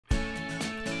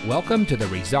Welcome to the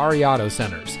Razzari Auto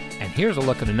Centers, and here's a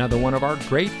look at another one of our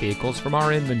great vehicles from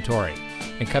our inventory.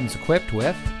 It comes equipped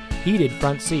with heated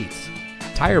front seats,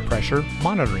 tire pressure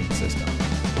monitoring system,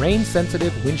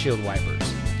 rain-sensitive windshield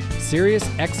wipers, Sirius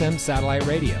XM satellite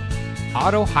radio,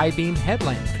 auto high beam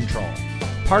headlamp control,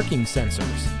 parking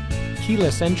sensors,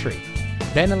 keyless entry,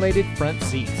 ventilated front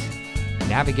seats,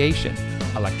 navigation,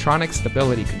 electronic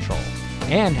stability control,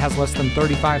 and has less than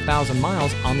 35,000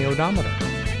 miles on the odometer.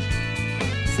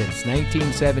 Since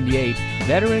 1978,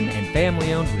 veteran and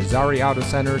family-owned Razzari Auto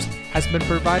Centers has been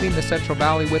providing the Central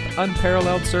Valley with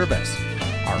unparalleled service.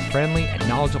 Our friendly and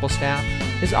knowledgeable staff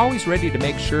is always ready to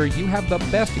make sure you have the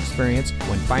best experience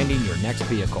when finding your next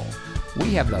vehicle.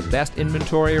 We have the best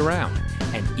inventory around,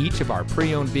 and each of our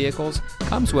pre-owned vehicles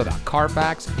comes with a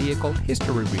Carfax Vehicle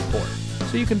History Report,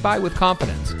 so you can buy with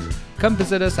confidence. Come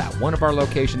visit us at one of our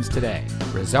locations today.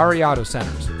 Razzari Auto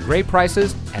Centers, great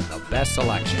prices and the best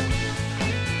selection.